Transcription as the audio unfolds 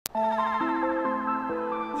Yeah,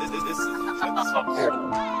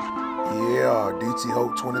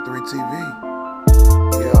 Dt.hope23 TV.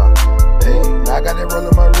 Yeah, hey, now I got that roll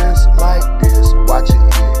in my wrist like this. Watch it,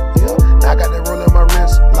 yeah. Now I got that roll in my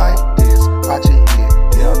wrist like this. Watch it,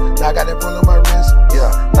 yeah. Now I got that roll in my wrist,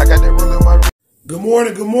 yeah. Now I got that roll in my wrist. Good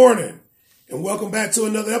morning, and welcome back to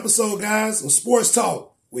another episode, guys, of Sports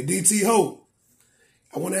Talk with Dt.hope.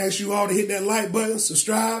 I want to ask you all to hit that like button,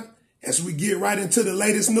 subscribe, as we get right into the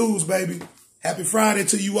latest news, baby. Happy Friday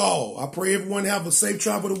to you all. I pray everyone have a safe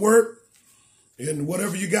travel to work and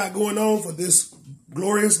whatever you got going on for this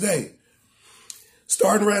glorious day.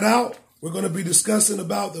 Starting right out, we're going to be discussing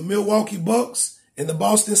about the Milwaukee Bucks and the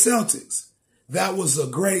Boston Celtics. That was a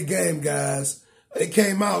great game, guys. It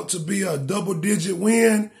came out to be a double-digit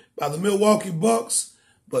win by the Milwaukee Bucks.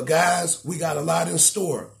 But, guys, we got a lot in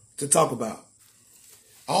store to talk about.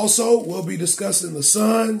 Also, we'll be discussing the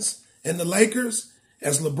Suns and the Lakers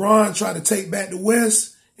as LeBron tried to take back the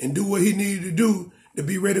West and do what he needed to do to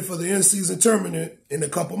be ready for the in-season tournament in a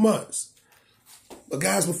couple months. But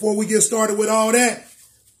guys, before we get started with all that,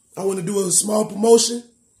 I want to do a small promotion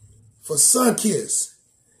for Sunkiss.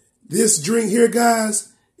 This drink here,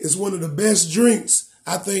 guys, is one of the best drinks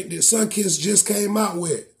I think that Sunkiss just came out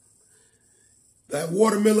with. That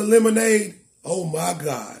watermelon lemonade, oh my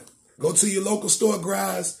God. Go to your local store,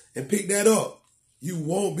 guys, and pick that up. You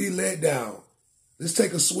won't be let down. Let's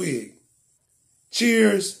take a swig.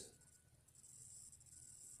 Cheers.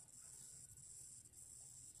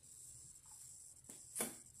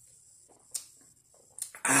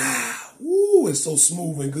 Woo, it's so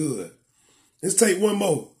smooth and good. Let's take one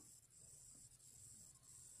more.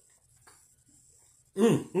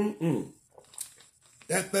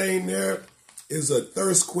 That thing there is a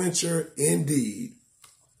thirst quencher indeed.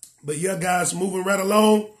 But yeah, guys, moving right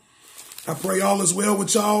along. I pray all is well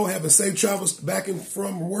with y'all, having safe travels back and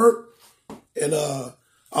from work. And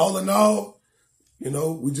all in all, you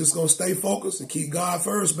know, we just going to stay focused and keep God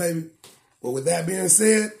first, baby. But with that being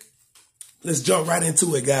said, let's jump right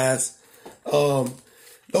into it, guys.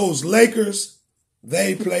 Those Lakers,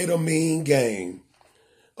 they played a mean game.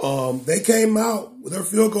 They came out with their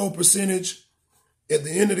field goal percentage at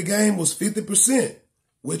the end of the game was 50%,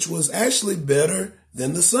 which was actually better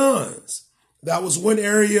than the Suns. That was one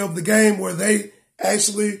area of the game where they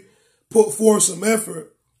actually put forth some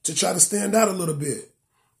effort to try to stand out a little bit.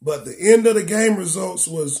 But the end of the game results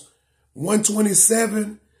was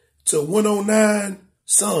 127 to 109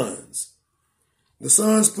 Suns. The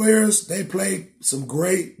Suns players, they played some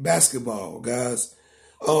great basketball, guys.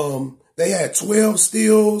 They had 12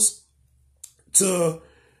 steals to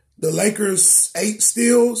the Lakers' 8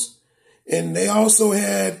 steals. And they also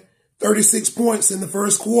had 36 points in the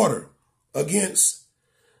first quarter. Against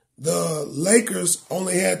the Lakers,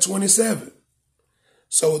 only had 27.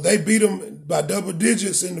 So they beat them by double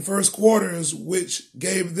digits in the first quarters, which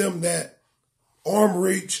gave them that arm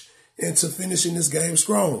reach into finishing this game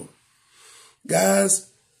strong. Guys,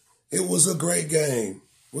 it was a great game.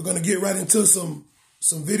 We're going to get right into some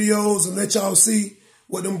videos and let y'all see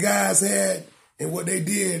what them guys had and what they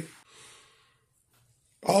did.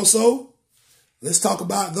 Also, let's talk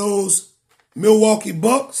about those Milwaukee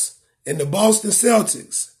Bucks and the Boston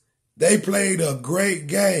Celtics. They played a great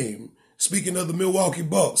game. Speaking of the Milwaukee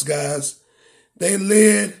Bucks, guys, they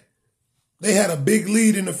had a big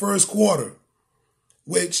lead in the first quarter,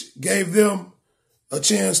 which gave them a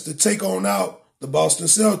chance to take on out the Boston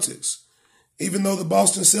Celtics. Even though the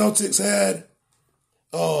Boston Celtics had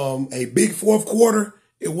a big fourth quarter,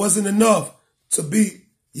 it wasn't enough to beat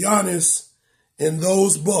Giannis and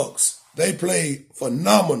those Bucks. They played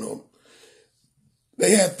phenomenal.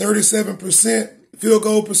 They had 37% field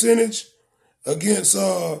goal percentage against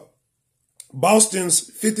Boston's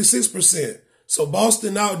 56%. So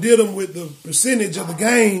Boston outdid them with the percentage of the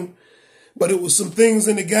game, but it was some things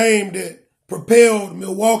in the game that propelled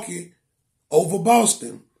Milwaukee over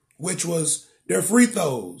Boston, which was their free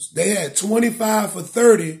throws. They had 25 for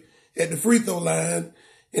 30 at the free throw line,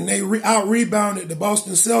 and they out-rebounded the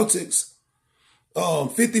Boston Celtics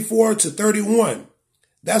 54 to 31.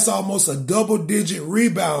 That's almost a double-digit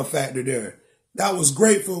rebound factor there. That was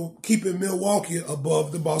great for keeping Milwaukee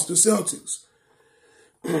above the Boston Celtics.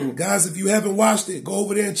 Guys, if you haven't watched it, go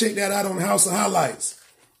over there and check that out on House of Highlights.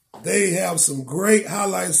 They have some great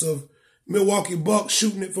highlights of Milwaukee Bucks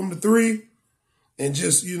shooting it from the three and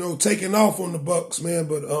just, you know, taking off on the Bucks, man,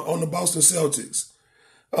 but on the Boston Celtics.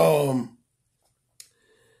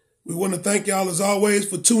 We want to thank y'all, as always,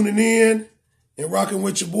 for tuning in and rocking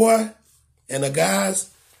with your boy. And guys,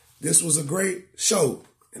 this was a great show,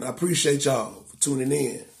 and I appreciate y'all for tuning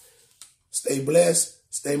in. Stay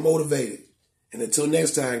blessed, stay motivated, And until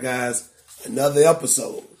next time, guys, another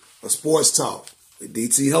episode of Sports Talk with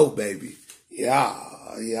Dt.Hope, baby. Yeah,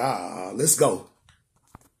 let's go.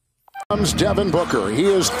 Comes Devin Booker. He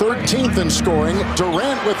is 13th in scoring.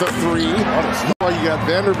 Durant with a 3. Well, you got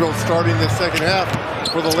Vanderbilt starting the second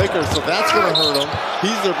half for the Lakers, so that's going to hurt him.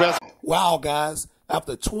 He's their best. Wow, guys.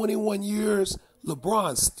 After 21 years,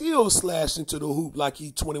 LeBron still slashed into the hoop like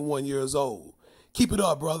he's 21 years old. Keep it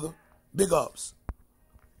up, brother. Big ups.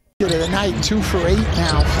 Of the night, 2 for 8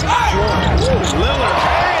 now. Lillard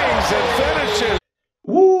hangs and finishes.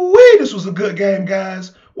 Woo-wee, this was a good game,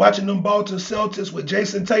 guys. Watching them Boston Celtics with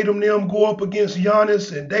Jason Tatum them go up against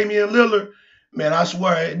Giannis and Damian Lillard, man, I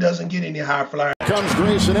swear it doesn't get any higher flyer. Comes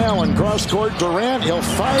Grayson Allen, cross court. Durant, he'll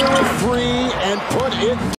fire a 3 and put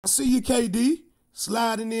it. I see you, KD,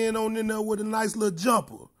 sliding in there with a nice little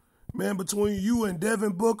jumper. Man, between you and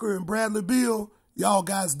Devin Booker and Bradley Beal, y'all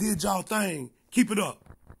guys did y'all thing. Keep it up.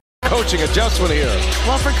 Coaching adjustment here.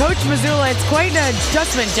 Well, for Coach Mazzulla, it's quite an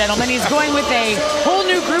adjustment, gentlemen. He's going with a whole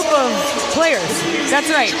new group of players. That's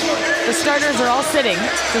right. The starters are all sitting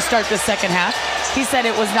to start the second half. He said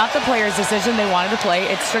it was not the players' decision they wanted to play.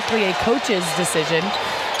 It's strictly a coach's decision.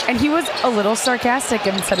 And he was a little sarcastic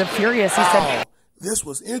instead of furious. He said, this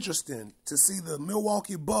was interesting to see the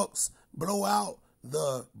Milwaukee Bucks blow out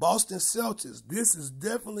the Boston Celtics. This is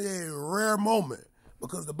definitely a rare moment,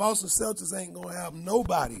 because the Boston Celtics ain't going to have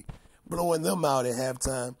nobody blowing them out at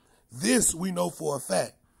halftime. This we know for a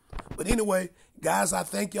fact. But anyway, guys, I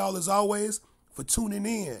thank y'all as always for tuning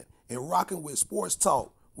in and rocking with Sports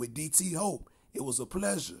Talk with Dt.Hope. It was a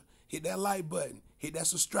pleasure. Hit that like button. Hit that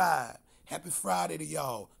subscribe. Happy Friday to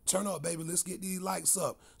y'all. Turn up, baby. Let's get these likes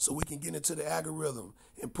up so we can get into the algorithm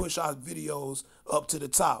and push our videos up to the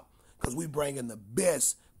top, because we bringing the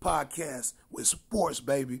best podcast with sports,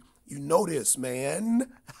 baby. You know this, man.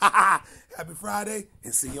 Happy Friday,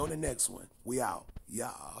 and see you on the next one. We out.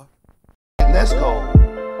 Y'all. Let's go.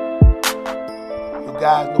 You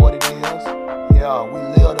guys know what it is. Yeah, we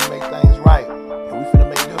live to make things right, and we finna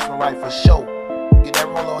make this one right for sure. Get that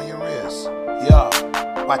roller on your wrist.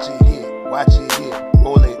 Yeah, watch it hit. Watch it hit.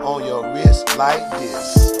 Roll it on your wrist like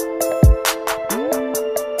this.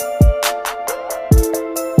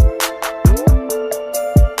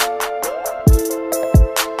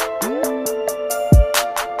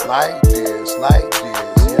 Like this,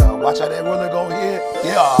 yeah. Watch how that roller go hit.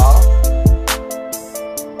 Yeah.